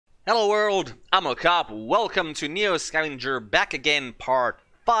Hello world, I'm Carp. Welcome to NEO Scavenger back again part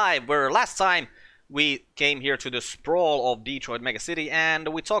 5, where last time we came here to the sprawl of Detroit Megacity and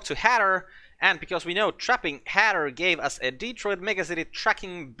we talked to Hatter, and because we know trapping, Hatter gave us a Detroit Megacity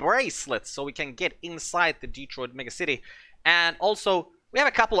tracking bracelet so we can get inside the Detroit Megacity. And also we have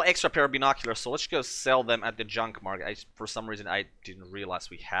a couple of extra pair of binoculars, so let's go sell them at the junk market. For some reason I didn't realize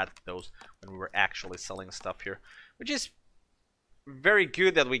we had those when we were actually selling stuff here, which is very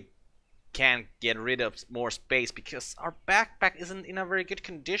good that we can get rid of more space, because our backpack isn't in a very good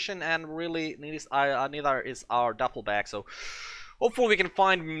condition, and really neither is our duffel bag, so hopefully we can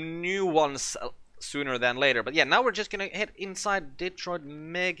find new ones sooner than later. But yeah, now we're just gonna head inside Detroit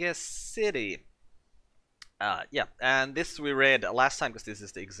Mega City. Yeah, and this we read last time because this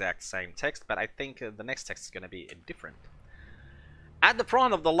is the exact same text, but I think the next text is gonna be different. At the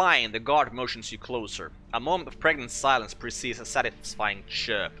front of the line, the guard motions you closer. A moment of pregnant silence precedes a satisfying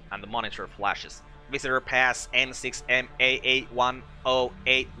chirp, and the monitor flashes. Visitor pass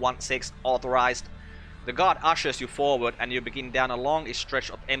N6MAA108816 authorized. The guard ushers you forward, and you begin down a long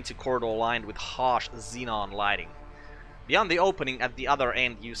stretch of empty corridor lined with harsh xenon lighting. Beyond the opening at the other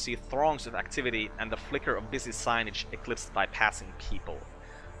end, you see throngs of activity and the flicker of busy signage eclipsed by passing people.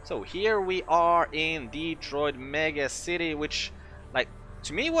 So here we are in Detroit Mega City, which, like,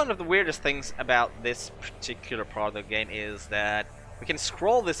 to me, one of the weirdest things about this particular part of the game is that we can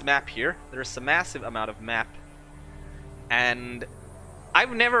scroll this map here. There's a massive amount of map, and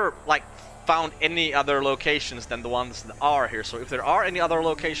I've never, like, found any other locations than the ones that are here. So if there are any other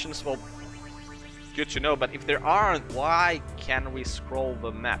locations, well, good to know. But if there aren't, why can we scroll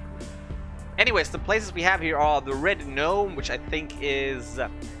the map? Anyways, the places we have here are the Red Gnome, which I think is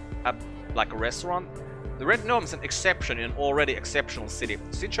like a restaurant. The Red Gnome is an exception in an already exceptional city.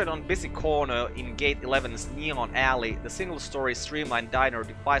 Situated on a busy corner in Gate 11's Neon Alley, the single-story streamlined diner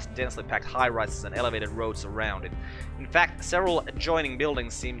defies densely packed high-rises and elevated roads around it. In fact, several adjoining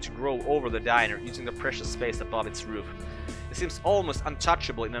buildings seem to grow over the diner, using the precious space above its roof. It seems almost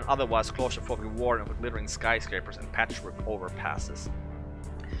untouchable in an otherwise claustrophobic warren of glittering skyscrapers and patchwork overpasses.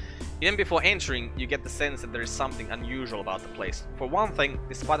 Even before entering, you get the sense that there is something unusual about the place. For one thing,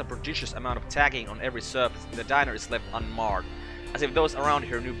 despite a prodigious amount of tagging on every surface, the diner is left unmarked, as if those around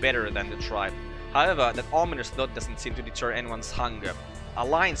here knew better than to try. However, that ominous thought doesn't seem to deter anyone's hunger. A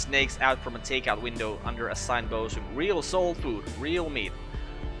line snakes out from a takeout window under a sign boasting real soul food, real meat.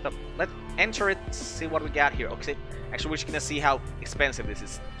 So let's enter it, see what we got here. Okay, actually we're just gonna see how expensive this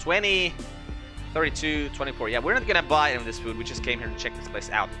is. 20, 32, 24. Yeah, we're not gonna buy any of this food, we just came here to check this place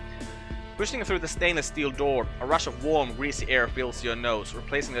out. Pushing through the stainless steel door, a rush of warm, greasy air fills your nose,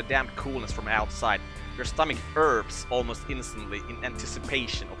 replacing the damp coolness from outside. Your stomach erupts almost instantly in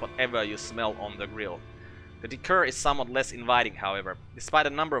anticipation of whatever you smell on the grill. The decor is somewhat less inviting, however. Despite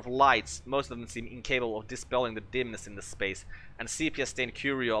a number of lights, most of them seem incapable of dispelling the dimness in the space, and sepia-stained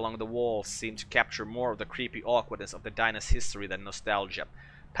curio along the walls seem to capture more of the creepy awkwardness of the diner's history than nostalgia.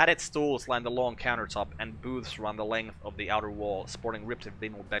 Padded stools line the long countertop, and booths run the length of the outer wall, sporting ripped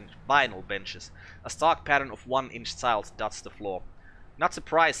vinyl benches. A stark pattern of 1-inch tiles dots the floor. Not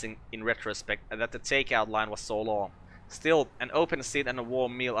surprising, in retrospect, that the takeout line was so long. Still, an open seat and a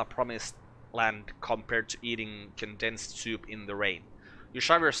warm meal are promised land compared to eating condensed soup in the rain. You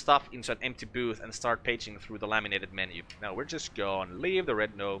shove your stuff into an empty booth and start paging through the laminated menu. Now we're just gonna leave the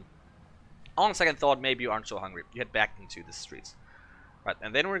Red Gnome. On second thought, maybe you aren't so hungry. You head back into the streets. Right,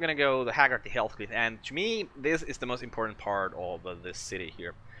 and then we're gonna go the Haggerty Health Clinic, and to me, this is the most important part of this city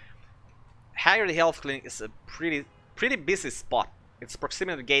here. Haggerty Health Clinic is a pretty busy spot. Its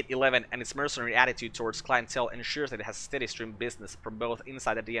proximity to Gate 11 and its mercenary attitude towards clientele ensures that it has steady stream business from both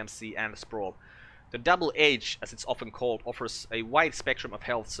inside the DMC and the sprawl. The Double H, as it's often called, offers a wide spectrum of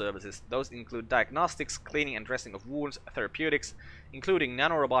health services. Those include diagnostics, cleaning and dressing of wounds, therapeutics, including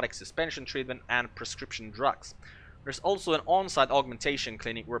nanorobotic suspension treatment, and prescription drugs. There's also an on-site augmentation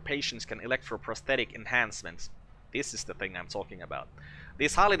clinic where patients can elect for prosthetic enhancements. This is the thing I'm talking about.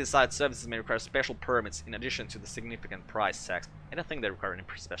 These highly desired services may require special permits in addition to the significant price tags. I don't think they require any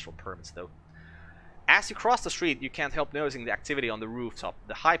special permits though. As you cross the street, you can't help noticing the activity on the rooftop.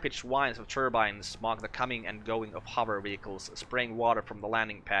 The high-pitched whines of turbines mark the coming and going of hover vehicles, spraying water from the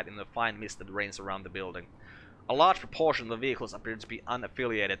landing pad in the fine mist that reigns around the building. A large proportion of the vehicles appear to be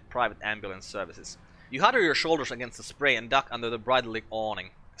unaffiliated private ambulance services. You huddle your shoulders against the spray and duck under the brightly lit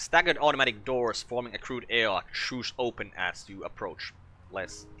awning. Staggered automatic doors forming a crude airlock swoosh open as you approach.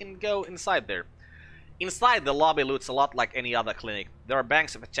 Let's go inside there. Inside, the lobby looks a lot like any other clinic. There are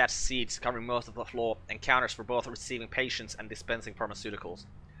banks of attached seats covering most of the floor, and counters for both receiving patients and dispensing pharmaceuticals.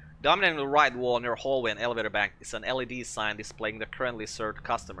 Dominating the right wall near hallway and elevator bank is an LED sign displaying the currently served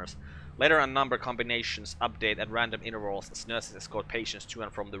customers. Later on, number combinations update at random intervals as nurses escort patients to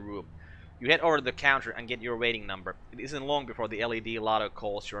and from the room. You head over to the counter and get your waiting number. It isn't long before the LED lotto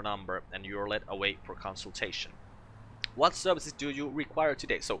calls your number and you're led away for consultation. What services do you require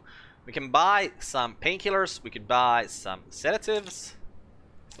today? So we can buy some painkillers, we could buy some sedatives.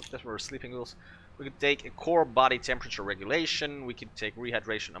 So that's for sleeping pills. We could take a core body temperature regulation, we could take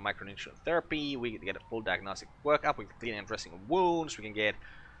rehydration and micronutrient therapy, we could get a full diagnostic workup, we can clean and dressing of wounds, we can get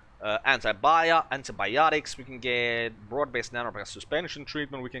antibiotics, we can get broad-based nanoparticle suspension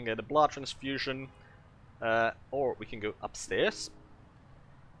treatment, we can get a blood transfusion, or we can go upstairs.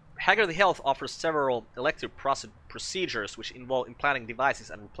 Hager the Health offers several elective procedures which involve implanting devices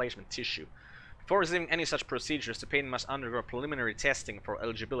and replacement tissue. Before receiving any such procedures, the patient must undergo preliminary testing for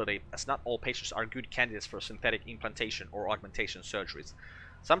eligibility, as not all patients are good candidates for synthetic implantation or augmentation surgeries.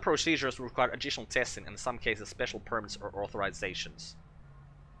 Some procedures require additional testing, and in some cases special permits or authorizations.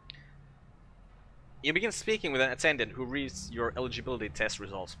 You begin speaking with an attendant who reads your eligibility test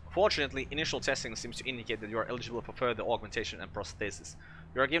results. Fortunately, initial testing seems to indicate that you are eligible for further augmentation and prosthesis.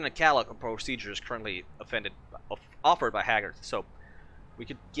 You are given a catalog of procedures currently offered by Haggard. So, we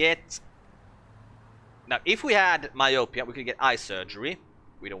could get... Now, if we had myopia, we could get eye surgery.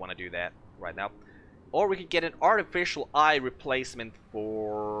 We don't want to do that right now. Or we could get an artificial eye replacement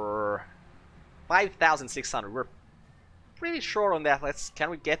for 5,600. We're pretty sure on that. Can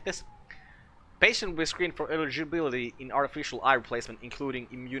we get this? Patient will be screened for eligibility in artificial eye replacement, including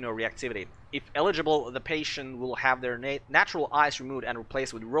immunoreactivity. If eligible, the patient will have their natural eyes removed and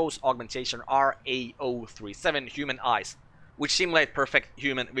replaced with rose augmentation RA037 human eyes, which simulate perfect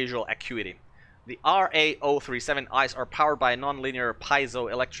human visual acuity. The RA037 eyes are powered by non-linear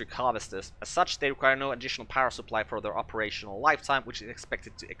piezoelectric harvesters. As such, they require no additional power supply for their operational lifetime, which is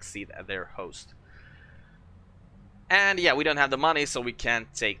expected to exceed their host. And yeah, we don't have the money, so we can't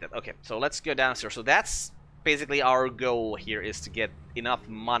take that. Okay, so let's go downstairs. So that's basically our goal here, is to get enough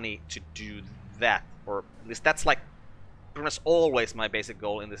money to do that. Or at least that's like pretty much always my basic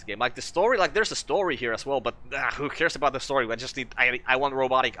goal in this game. Like the story, like there's a story here as well, but who cares about the story? I just need, I want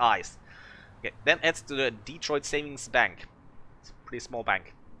robotic eyes. Okay, then heads to the Detroit Savings Bank. It's a pretty small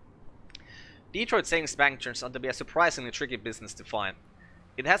bank. Detroit Savings Bank turns out to be a surprisingly tricky business to find.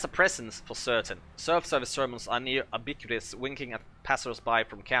 It has a presence for certain. Self-service terminals are near ubiquitous, winking at passers-by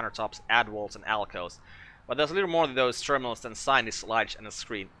from countertops, ad walls, and alcoves. But there's a little more to those terminals than signage, lights, and a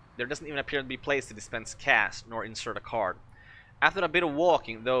screen. There doesn't even appear to be a place to dispense cash, nor insert a card. After a bit of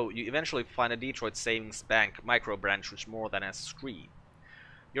walking, though, you eventually find a Detroit Savings Bank micro branch with more than a screen.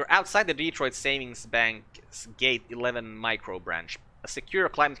 You're outside the Detroit Savings Bank's Gate 11 micro branch. A secure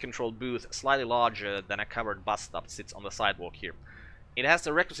climate-controlled booth, slightly larger than a covered bus stop, sits on the sidewalk here. It has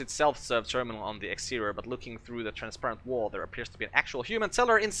the requisite self-serve terminal on the exterior, but looking through the transparent wall, there appears to be an actual human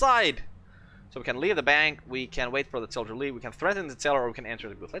teller inside! So we can leave the bank, we can wait for the teller to leave, we can threaten the teller, or we can enter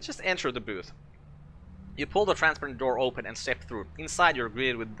the booth. Let's just enter the booth. You pull the transparent door open and step through. Inside, you're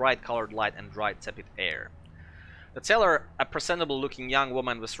greeted with bright-colored light and dry, tepid air. The teller, a presentable-looking young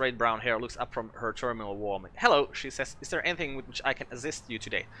woman with straight brown hair, looks up from her terminal warmly. Hello, she says. Is there anything with which I can assist you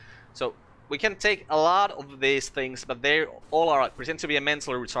today? So, we can take a lot of these things, but they all are pretend to be a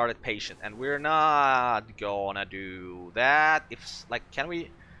mentally retarded patient, and we're not gonna do that. If, like, can we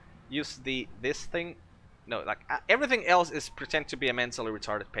use this thing? No, like, everything else is pretend to be a mentally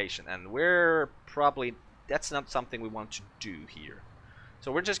retarded patient, and we're probably, that's not something we want to do here.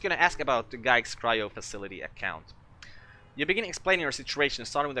 So we're just gonna ask about the Geigs cryo facility account. You begin explaining your situation,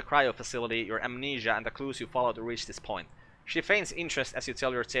 starting with the cryo facility, your amnesia, and the clues you follow to reach this point. She feigns interest as you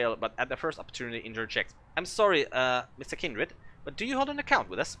tell your tale, but at the first opportunity interjects. I'm sorry, Mr. Kindred, but do you hold an account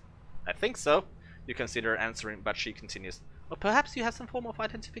with us? I think so. You consider answering, but she continues. Or perhaps you have some form of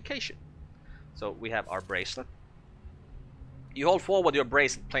identification. So we have our bracelet. You hold forward your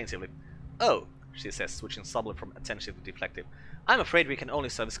bracelet plaintively. Oh, she says, switching subtly from attentive to deflective. I'm afraid we can only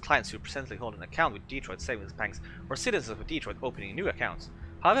service clients who presently hold an account with Detroit Savings Banks or citizens of Detroit opening new accounts.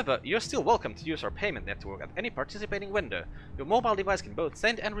 However, you're still welcome to use our payment network at any participating window. Your mobile device can both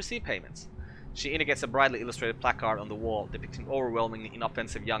send and receive payments. She indicates a brightly illustrated placard on the wall depicting overwhelmingly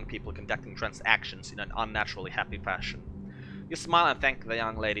inoffensive young people conducting transactions in an unnaturally happy fashion. You smile and thank the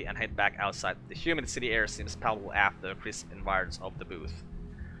young lady and head back outside. The humid city air seems palpable after the crisp environs of the booth.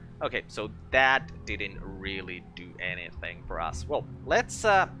 Okay, so that didn't really do anything for us. Well, let's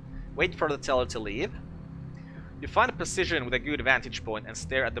wait for the teller to leave. You find a position with a good vantage point and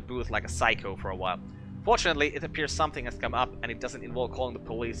stare at the booth like a psycho for a while. Fortunately, it appears something has come up and it doesn't involve calling the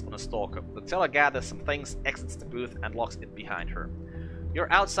police on a stalker. The teller gathers some things, exits the booth, and locks it behind her.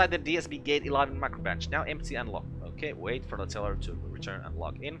 You're outside the DSB Gate 11 microbench, now empty and locked. Okay, wait for the teller to return and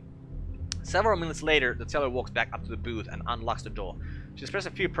log in. Several minutes later, the teller walks back up to the booth and unlocks the door. She sprays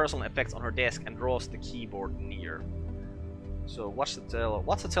a few personal effects on her desk and draws the keyboard near. So watch the teller.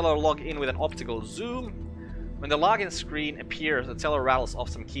 Watch the teller log in with an optical zoom. When the login screen appears, the teller rattles off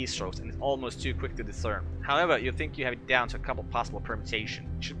some keystrokes and is almost too quick to discern. However, you think you have it down to a couple possible permutations.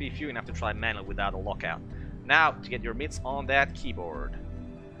 It should be few enough to try manually without a lockout. Now, to get your mitts on that keyboard.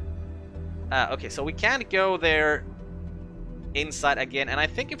 Okay, so we can't go there inside again, and I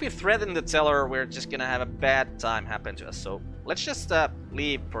think if we threaten the teller, we're just gonna have a bad time happen to us. So let's just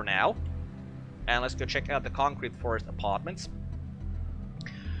leave for now, and let's go check out the Concrete Forest Apartments.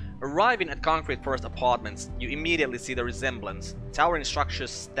 Arriving at Concrete Forest Apartments, you immediately see the resemblance. Towering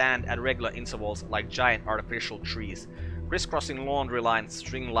structures stand at regular intervals like giant artificial trees. Crisscrossing laundry lines,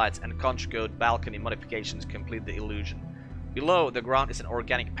 string lights, and contra-code balcony modifications complete the illusion. Below, the ground is an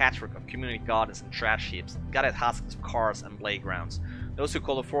organic patchwork of community gardens and trash heaps, gutted husks of cars and playgrounds, those who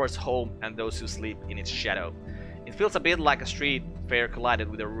call the forest home and those who sleep in its shadow. It feels a bit like a street fair collided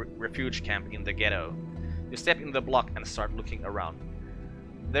with a refuge camp in the ghetto. You step in the block and start looking around.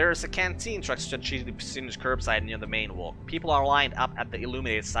 There's a canteen truck strategically positioned curbside near the main walk. People are lined up at the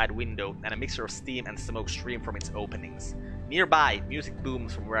illuminated side window, and a mixture of steam and smoke stream from its openings. Nearby, music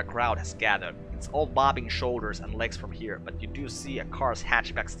booms from where a crowd has gathered. It's all bobbing shoulders and legs from here, but you do see a car's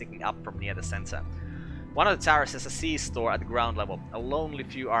hatchback sticking up from near the center. One of the towers has a C-store at the ground level. A lonely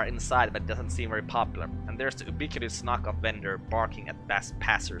few are inside, but doesn't seem very popular. And there's the ubiquitous knockoff vendor barking at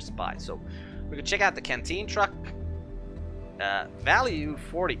passers-by. So we could check out the canteen truck. Value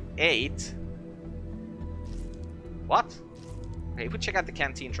 48. What? Okay, if we check out the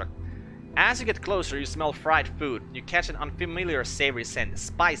canteen truck. As you get closer, you smell fried food. You catch an unfamiliar savory scent,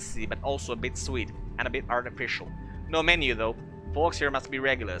 spicy but also a bit sweet and a bit artificial. No menu though. Folks here must be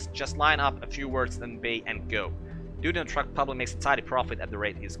regulars. Just line up a few words, then pay and go. Dude in the truck probably makes a tidy profit at the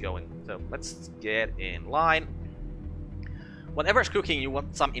rate he's going. So let's get in line. Whatever's cooking, you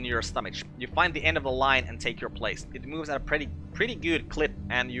want some in your stomach. You find the end of the line and take your place. It moves at a pretty good clip,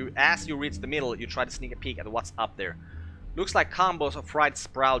 and as you reach the middle, you try to sneak a peek at what's up there. Looks like combos of fried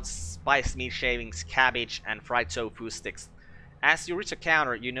sprouts, spiced meat shavings, cabbage, and fried tofu sticks. As you reach the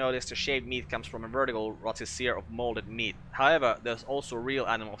counter, you notice the shaved meat comes from a vertical rotisserie of molded meat. However, there's also a real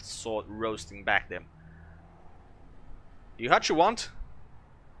animal of salt roasting back there. You what you want?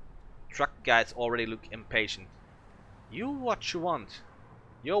 Truck guys already look impatient. You what you want?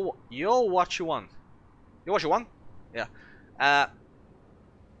 Yo what you want? You what you want? Yeah.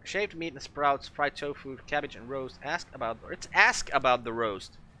 Shaved meat and sprouts, fried tofu, cabbage and roast. Ask about the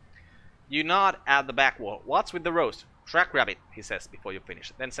roast. You nod at the back wall. What's with the roast? Track rabbit, he says before you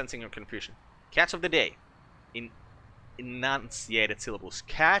finish. Then sensing your confusion. Catch of the day. In enunciated syllables.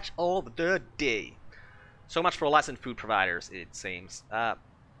 Catch of the day. So much for licensed food providers, it seems.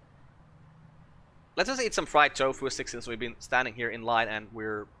 Let's just eat some fried tofu sticks since we've been standing here in line and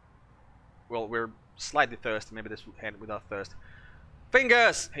we're slightly thirsty. Maybe this will end without thirst.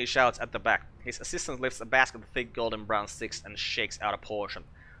 Fingers! He shouts at the back. His assistant lifts a basket of thick golden brown sticks and shakes out a portion.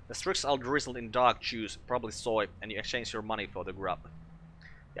 The sticks are drizzled in dark juice, probably soy, and you exchange your money for the grub.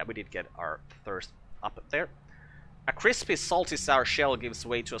 Yeah, we did get our thirst up there. A crispy, salty, sour shell gives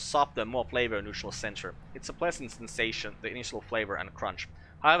way to a softer, more flavor-neutral center. It's a pleasant sensation, the initial flavor and crunch.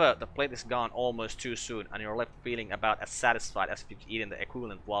 However, the plate is gone almost too soon, and you're left feeling about as satisfied as if you'd eaten the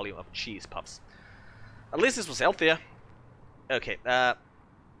equivalent volume of cheese puffs. At least this was healthier. Okay,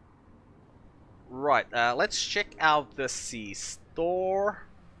 right, let's check out the C-store.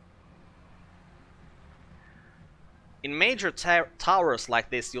 In major towers like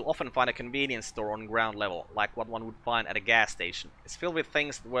this, you'll often find a convenience store on ground level, like what one would find at a gas station. It's filled with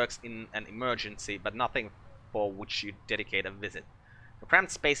things that works in an emergency, but nothing for which you dedicate a visit. The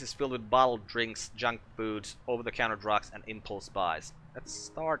cramped space is filled with bottled drinks, junk foods, over-the-counter drugs, and impulse buys. Let's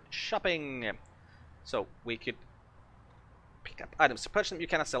start shopping. So, we could pick up items to purchase them. You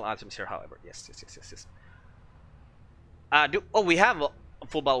cannot sell items here, however. Yes. We have a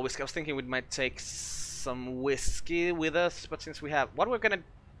full bottle of whiskey. I was thinking we might take some whiskey with us, but since we have... What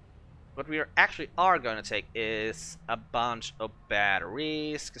we actually are gonna take is a bunch of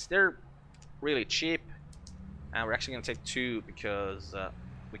batteries, because they're really cheap. And we're actually going to take 2 because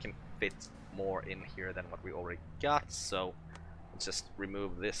we can fit more in here than what we already got. So let's just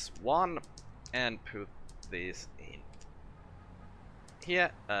remove this one and put this in here.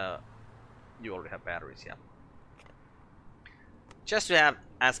 You already have batteries, yeah. Just to have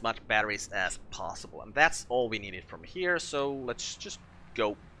as much batteries as possible. And that's all we needed from here. So let's just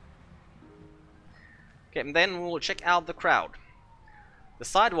go. Okay, and then we'll check out the crowd. The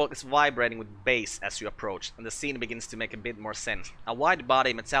sidewalk is vibrating with bass as you approach, and the scene begins to make a bit more sense. A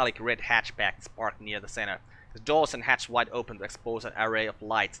wide-body metallic red hatchback is parked near the center. The doors and hatch wide open to expose an array of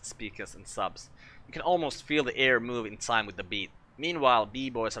lights, speakers, and subs. You can almost feel the air move in time with the beat. Meanwhile,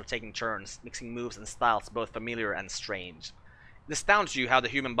 b-boys are taking turns, mixing moves and styles both familiar and strange. It astounds you how the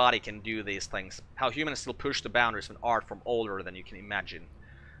human body can do these things, how humans still push the boundaries of an art form older than you can imagine.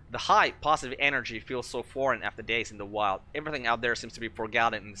 The high, positive energy feels so foreign after days in the wild. Everything out there seems to be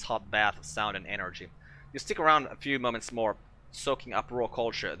forgotten in this hot bath of sound and energy. You stick around a few moments more, soaking up raw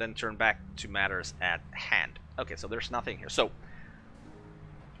culture, then turn back to matters at hand. Okay, so there's nothing here. So,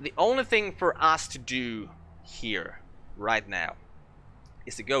 the only thing for us to do here, right now,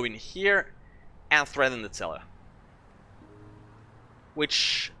 is to go in here and threaten the teller.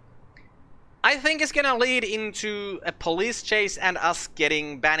 Which I think is gonna lead into a police chase and us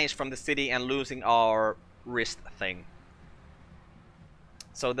getting banished from the city and losing our wrist thing.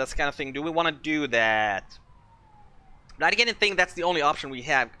 So that's the kind of thing. Do we want to do that? But I again think that's the only option we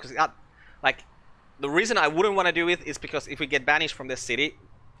have, because like, the reason I wouldn't want to do it is because if we get banished from this city,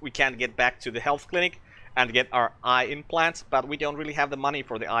 we can't get back to the health clinic and get our eye implants, but we don't really have the money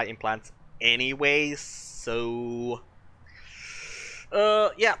for the eye implants anyways, so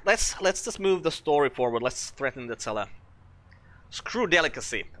yeah, let's just move the story forward. Let's threaten the teller. Screw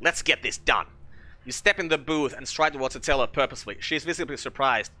delicacy. Let's get this done. You step in the booth and stride towards the teller purposefully. She is visibly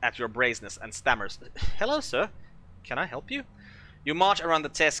surprised at your brazeness and stammers. Hello, sir. Can I help you? You march around the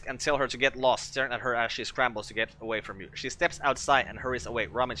desk and tell her to get lost, staring at her as she scrambles to get away from you. She steps outside and hurries away,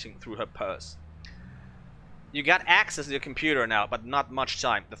 rummaging through her purse. You got access to your computer now, but not much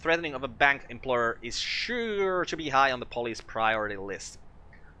time. The threatening of a bank employer is sure to be high on the police priority list.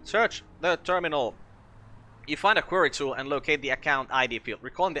 Search the terminal. You find a query tool and locate the account ID field.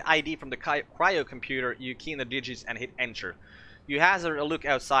 Recalling the ID from the cryo computer, you key in the digits and hit enter. You hazard a look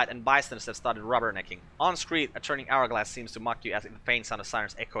outside and bystanders have started rubbernecking. On screen, a turning hourglass seems to mock you as the faint sound of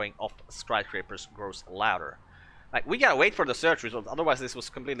sirens echoing off skyscrapers grows louder. Like, we gotta wait for the search results, otherwise this was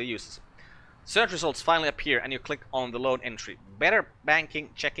completely useless. Search results finally appear and you click on the load entry. Better banking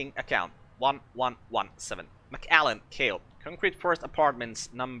checking account 1117. McAllen, Kale. Concrete First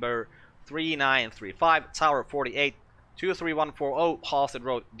Apartments, number 3935, Tower 48, 23140, Halstead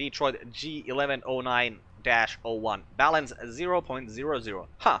Road, Detroit, G1109-01. Balance 0.00.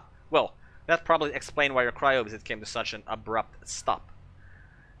 Huh. Well, that probably explains why your cryo visit came to such an abrupt stop.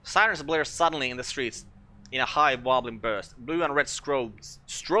 Sirens blare suddenly in the streets in a high wobbling burst. Blue and red strobes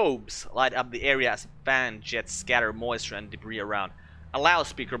light up the area as fan jets scatter moisture and debris around. A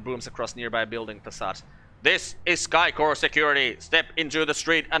loudspeaker booms across nearby building facades. This is Skycore Security. Step into the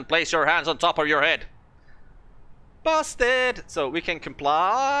street and place your hands on top of your head. Busted! So we can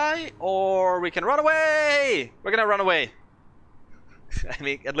comply or we can run away. We're gonna run away. I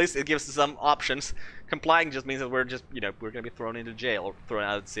mean, at least it gives us some options. Complying just means that we're just, you know, we're gonna be thrown into jail or thrown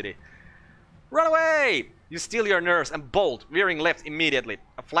out of the city. Run away! You steel your nerves and bolt, veering left immediately.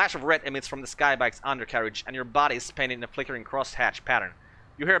 A flash of red emits from the skybike's undercarriage and your body is painted in a flickering crosshatch pattern.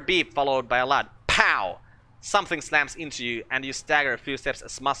 You hear a beep followed by a loud POW! Something slams into you and you stagger a few steps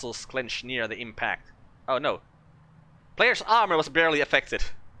as muscles clench near the impact. Oh no. Player's armor was barely affected.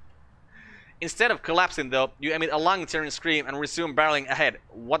 Instead of collapsing though, you emit a lung-tearing scream and resume barreling ahead.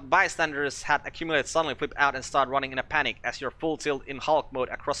 What bystanders had accumulated suddenly flip out and start running in a panic as you're full tilt in Hulk mode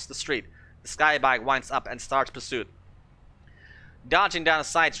across the street. The skybike winds up and starts pursuit. Dodging down a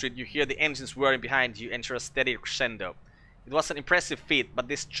side street, you hear the engines whirring behind you enter a steady crescendo. It was an impressive feat, but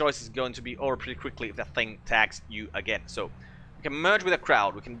this choice is going to be over pretty quickly if the thing tags you again. So, we can merge with a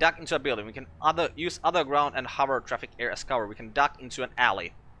crowd, we can duck into a building, we can use other ground and hover traffic air as cover, we can duck into an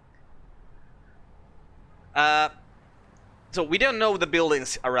alley. So we don't know the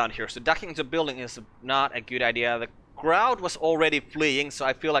buildings around here, so ducking into a building is not a good idea. The crowd was already fleeing, so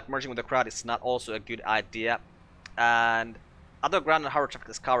I feel like merging with the crowd is not also a good idea. And other ground and hover traffic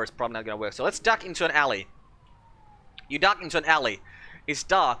as cover is probably not going to work. So let's duck into an alley. You duck into an alley. It's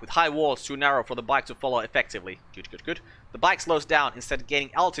dark with high walls too narrow for the bike to follow effectively. Good, good, good. The bike slows down, instead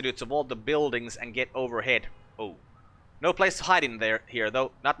gaining altitude to avoid the buildings and get overhead. Oh. No place to hide in here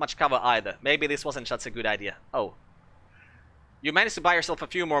though. Not much cover either. Maybe this wasn't such a good idea. Oh. You manage to buy yourself a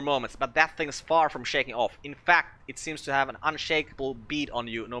few more moments, but that thing's far from shaking off. In fact, it seems to have an unshakable beat on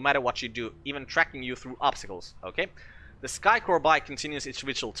you no matter what you do, even tracking you through obstacles. Okay? The Skycore bike continues its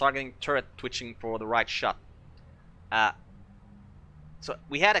vigil, targeting turret twitching for the right shot. So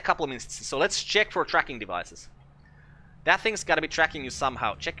we had a couple of minutes, so let's check for tracking devices. That thing's gotta be tracking you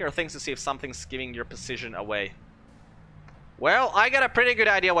somehow. Check your things to see if something's giving your position away. Well, I got a pretty good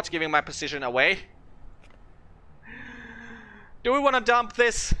idea what's giving my position away. Do we want to dump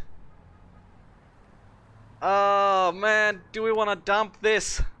this? Oh man, do we want to dump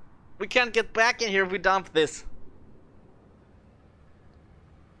this? We can't get back in here if we dump this.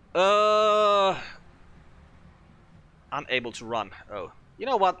 Unable to run. Oh. You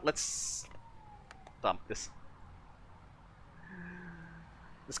know what? Let's dump this.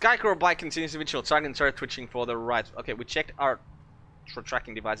 The Skycrow bike continues to visual. Target started twitching for the right. Okay, we checked our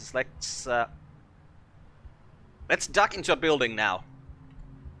tracking devices. Let's duck into a building now.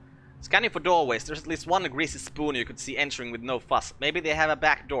 Scanning for doorways. There's at least one greasy spoon you could see entering with no fuss. Maybe they have a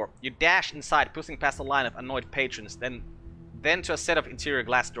back door. You dash inside, pushing past a line of annoyed patrons, then to a set of interior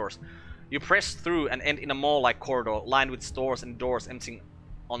glass doors. You press through and end in a mall-like corridor, lined with stores and doors emptying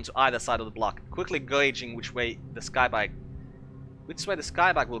onto either side of the block. Quickly gauging which way the skybike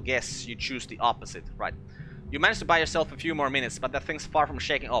will guess, you choose the opposite. Right. You manage to buy yourself a few more minutes, but that thing's far from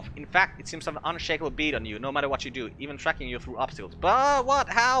shaking off. In fact, it seems to have an unshakable beat on you, no matter what you do, even tracking you through obstacles. But what?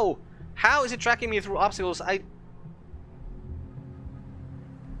 How? How is it tracking me through obstacles?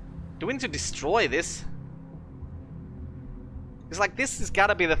 Do we need to destroy this? It's like, this has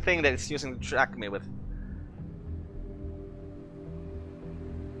gotta be the thing that it's using to track me with.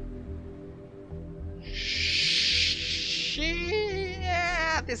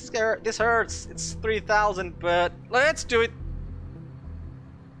 Yeah, this hurts. It's 3,000, but let's do it.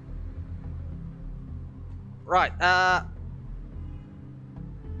 Right,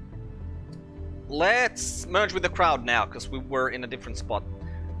 let's merge with the crowd now, because we were in a different spot.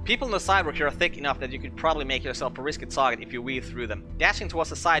 People on the sidewalk here are thick enough that you could probably make yourself a risky target if you weave through them. Dashing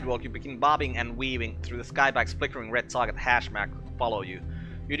towards the sidewalk, you begin bobbing and weaving through the skybike's flickering red target hash mark follow you.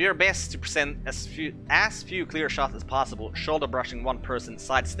 You do your best to present as few clear shots as possible, shoulder brushing one person,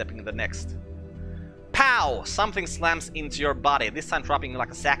 sidestepping the next. Pow! Something slams into your body, this time dropping you like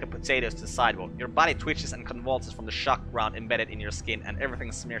a sack of potatoes to the sidewalk. Your body twitches and convulses from the shock ground embedded in your skin, and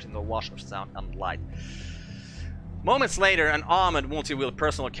everything smears into a wash of sound and light. Moments later, an armored multi-wheel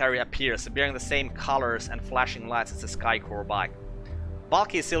personal carrier appears, bearing the same colors and flashing lights as the Skycrow bike.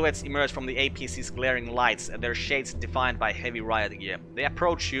 Bulky silhouettes emerge from the APC's glaring lights, their shades defined by heavy riot gear. They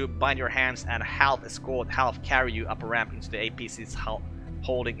approach you, bind your hands, and half escort, half carry you up a ramp into the APC's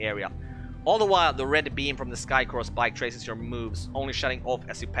holding area. All the while, the red beam from the Skycrow's bike traces your moves, only shutting off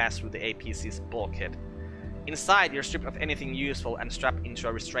as you pass through the APC's bulkhead. Inside, you're stripped of anything useful and strapped into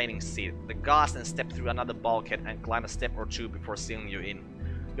a restraining seat. The guards then step through another bulkhead and climb a step or two before sealing you in.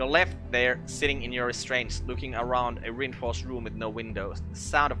 You're left there, sitting in your restraints, looking around a reinforced room with no windows. The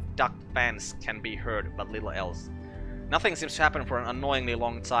sound of duct fans can be heard, but little else. Nothing seems to happen for an annoyingly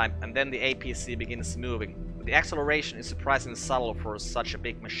long time, and then the APC begins moving. The acceleration is surprisingly subtle for such a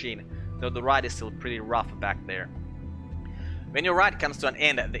big machine, though the ride is still pretty rough back there. When your ride comes to an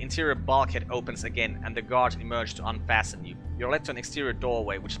end, the interior bulkhead opens again, and the guards emerge to unfasten you. You're led to an exterior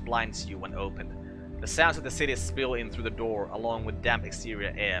doorway, which blinds you when opened. The sounds of the city spill in through the door, along with damp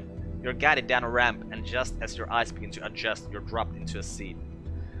exterior air. You're guided down a ramp, and just as your eyes begin to adjust, you're dropped into a seat.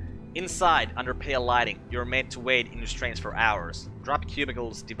 Inside, under pale lighting, you're made to wait in restraints for hours. Drop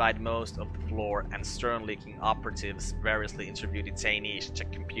cubicles divide most of the floor, and stern-looking operatives variously interview detainees,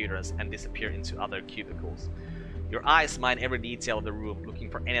 check computers, and disappear into other cubicles. Your eyes mine every detail of the room,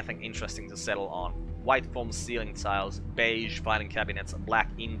 looking for anything interesting to settle on. White foam ceiling tiles, beige filing cabinets,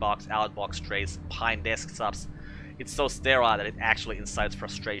 black inbox, outbox trays, pine desktops. It's so sterile that it actually incites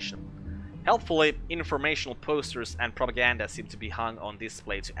frustration. Helpfully, informational posters and propaganda seem to be hung on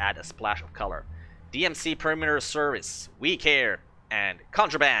display to add a splash of color. DMC perimeter service, we care, and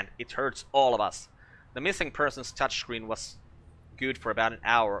contraband, it hurts all of us. The missing person's touchscreen was good for about an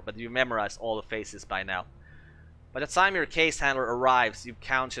hour, but you memorized all the faces by now. By the time your case handler arrives, you've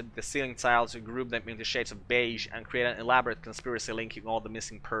counted the ceiling tiles, you group them into shades of beige, and create an elaborate conspiracy linking all the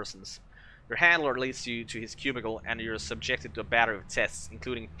missing persons. Your handler leads you to his cubicle, and you're subjected to a battery of tests,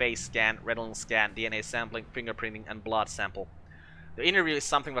 including face scan, retinal scan, DNA sampling, fingerprinting, and blood sample. The interview is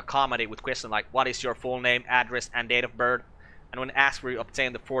something of a comedy with questions like, what is your full name, address, and date of birth? And when asked where you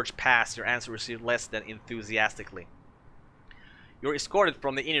obtained the forged pass, your answer received less than enthusiastically. You're escorted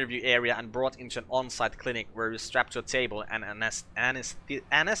from the interview area and brought into an on-site clinic where you're strapped to a table and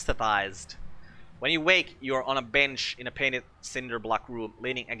anesthetized. When you wake, you're on a bench in a painted cinder block room,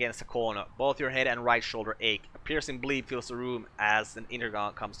 leaning against a corner. Both your head and right shoulder ache. A piercing bleed fills the room as an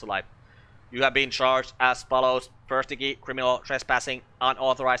intercom comes to life. You have been charged as follows. First degree criminal trespassing,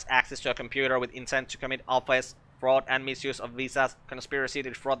 unauthorized access to a computer with intent to commit offense, fraud and misuse of visas, conspiracy to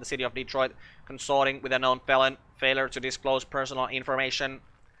defraud the city of Detroit, consorting with a known felon, failure to disclose personal information.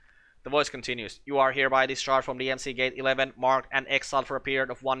 The voice continues. You are hereby discharged from DMC Gate 11, marked and exiled for a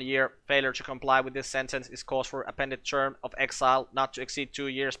period of 1 year. Failure to comply with this sentence is cause for appended term of exile not to exceed 2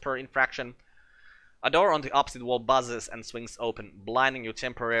 years per infraction. A door on the opposite wall buzzes and swings open, blinding you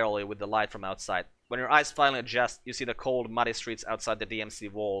temporarily with the light from outside. When your eyes finally adjust, you see the cold, muddy streets outside the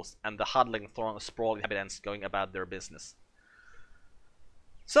DMC walls and the huddling throng of sprawling inhabitants going about their business.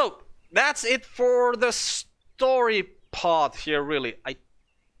 So, that's it for the story part here, really. I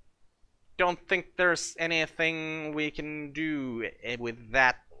don't think there's anything we can do with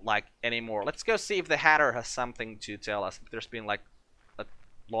that, like, anymore. Let's go see if the Hatter has something to tell us. If there's been, like, a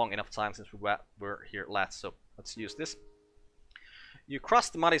long enough time since we were here last, so let's use this. You cross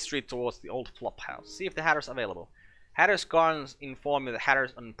the muddy street towards the old flop house. See if the Hatter's available. Hatter's gardens inform me that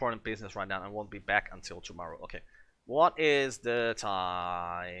Hatter's on important business right now and won't be back until tomorrow. Okay. What is the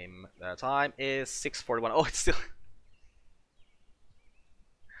time? The time is 6:41. Oh, it's still...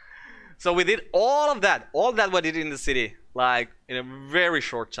 So we did all of that we did in the city, like, in a very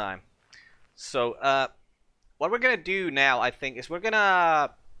short time. So, what we're gonna do now, I think, is we're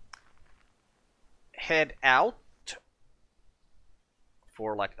gonna head out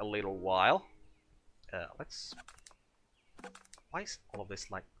for, like, a little while. Let's... Why is all of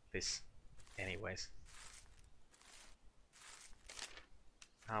this like this, anyways?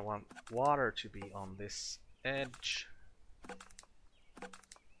 I want water to be on this edge.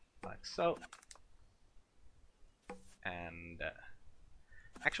 Like so. And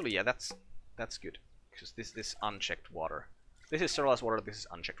actually, yeah, that's good, because this unchecked water. This is sterilized water, this is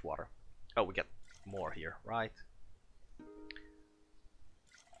unchecked water. Oh, we get more here, right?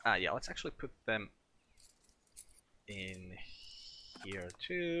 Yeah, let's actually put them in here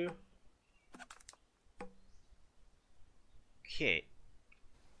too. Okay.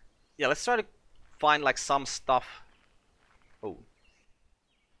 Yeah, let's try to find, like, some stuff. Oh.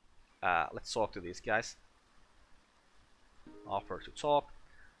 Let's talk to these guys. Offer to talk.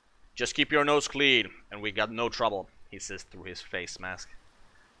 Just keep your nose clean, and we got no trouble, he says through his face mask.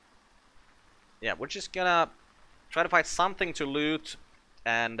 Yeah, we're just gonna try to find something to loot,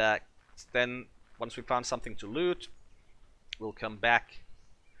 and then once we found something to loot, we'll come back.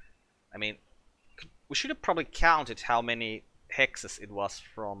 I mean, we should have probably counted how many hexes it was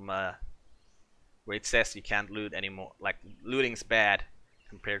from where it says you can't loot anymore. Like, looting's bad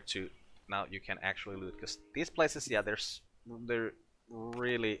compared to now you can actually loot, because these places, yeah, there's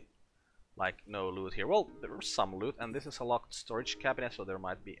really, like, no loot here. Well, there's some loot, and this is a locked storage cabinet, so there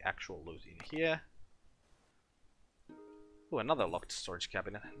might be actual loot in here. Ooh, another locked storage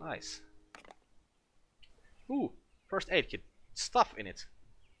cabinet. Nice. Ooh, first aid kit. Stuff in it.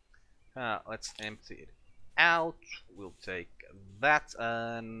 Let's empty it out. We'll take that,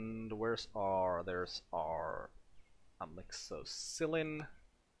 and there's our amoxicillin.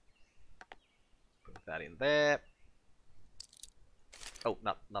 Put that in there. Oh,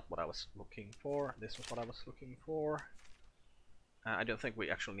 not what I was looking for. This was what I was looking for. I don't think we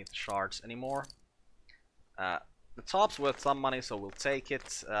actually need the shards anymore. The top's worth some money, so we'll take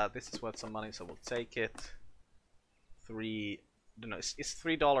it. This is worth some money, so we'll take it. I don't know, is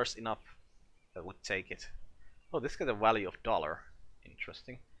 $3 enough? That would take it. Oh, this got a value of $1.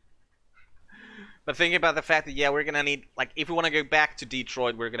 Interesting. But thinking about the fact that, yeah, we're gonna need, like, if we want to go back to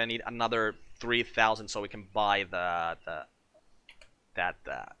Detroit, we're gonna need another 3,000 so we can buy that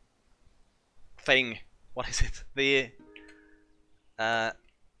thing. What is it? The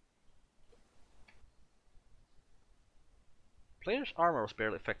player's armor was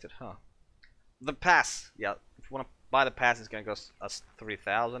barely affected, huh? The pass, yeah. If you want to buy the pass, it's gonna cost us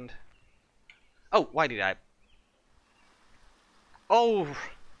 3,000. Oh, why did I? Oh,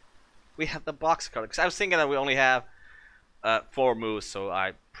 we have the box card, because I was thinking that we only have 4 moves, so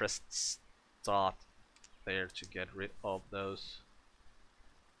I pressed start there to get rid of those.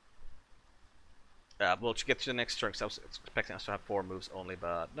 Well, to get to the next turn, because I was expecting us to have 4 moves only,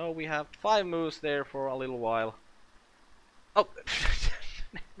 but no, we have 5 moves there for a little while. Oh,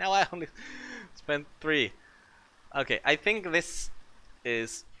 now I only spent 3. Okay, I think this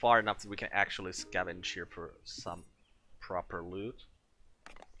is far enough that we can actually scavenge here for some proper loot.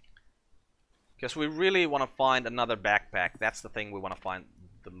 Because we really want to find another backpack. That's the thing we want to find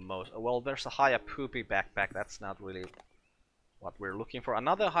the most. Well, there's a Hayapupi backpack. That's not really what we're looking for.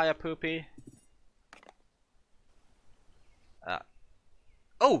 Another Hayapupi.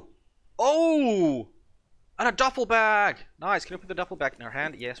 Oh! Oh! And a duffel bag! Nice. Can we put the duffel bag in our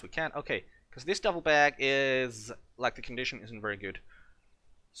hand? Yes, we can. Okay. Because this duffel bag is, like, the condition isn't very good.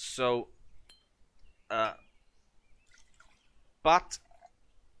 So, but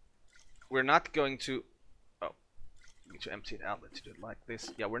we're not going to... Oh, we need to empty it out. Let's do it like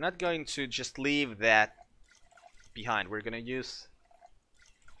this. Yeah, we're not going to just leave that behind. We're gonna use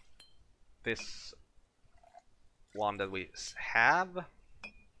this one that we have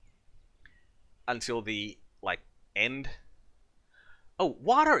until the like end. Oh,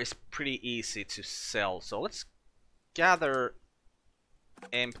 water is pretty easy to sell, so let's gather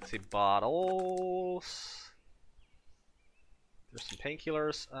empty bottles. There's some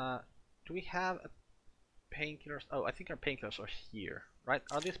painkillers. Do we have painkillers? Oh, I think our painkillers are here, right?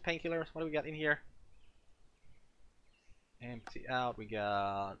 Are these painkillers? What do we got in here? Empty out. We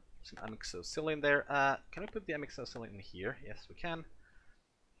got some amoxicillin there. Can we put the amoxicillin in here? Yes, we can.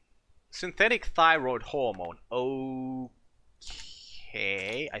 Synthetic thyroid hormone. Okay,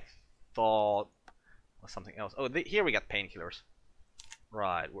 I thought it was something else. Oh, here we got painkillers.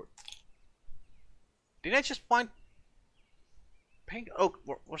 Right. Did I just find pain? Oh,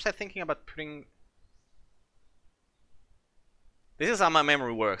 was I thinking about putting? This is how my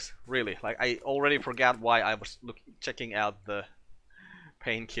memory works, really. Like, I already forgot why I was checking out the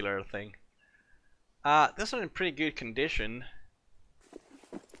painkiller thing. This one in pretty good condition.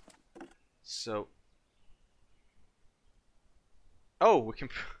 So, oh, we can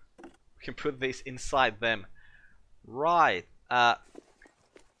put these inside them, right?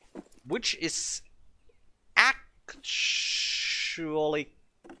 Which is actually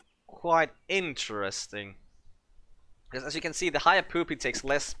quite interesting. Because as you can see, the higher poopy takes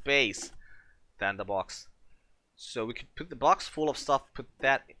less space than the box. So we could put the box full of stuff, put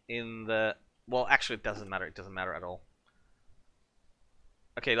that in the... Well, actually it doesn't matter. It doesn't matter at all.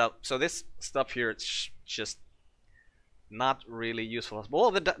 Okay, now, so this stuff here, it's just not really useful.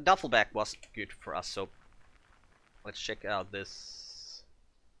 Well, the duffel bag was good for us, so let's check out this.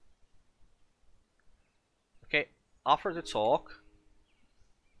 Okay, offer to talk.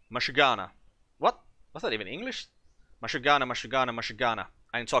 Mashigana. What? Was that even English? Mashigana, Mashigana, Mashigana.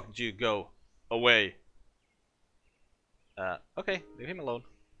 I'm talking to you, go away. Okay, leave him alone.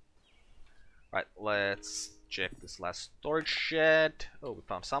 Right, let's check this last storage shed. Oh, we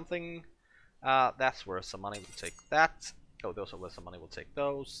found something. That's worth some money, we'll take that. Oh, those are worth some money, we'll take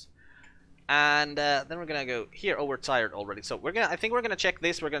those. And then we're gonna go here. Oh, we're tired already. So I think we're gonna check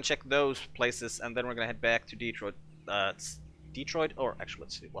this, we're gonna check those places, and then we're gonna head back to Detroit. Detroit, or actually,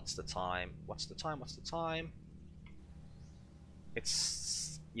 let's see, what's the time? What's the time?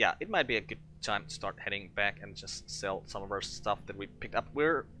 It's, yeah, it might be a good time to start heading back and just sell some of our stuff that we picked up.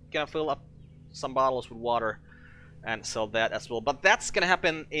 We're gonna fill up some bottles with water and sell that as well. But that's gonna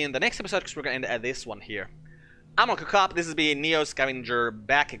happen in the next episode because we're gonna end at this one here. I'm Uncle Carp, this has been NEO Scavenger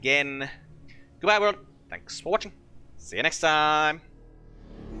back again. Goodbye world, thanks for watching, see you next time.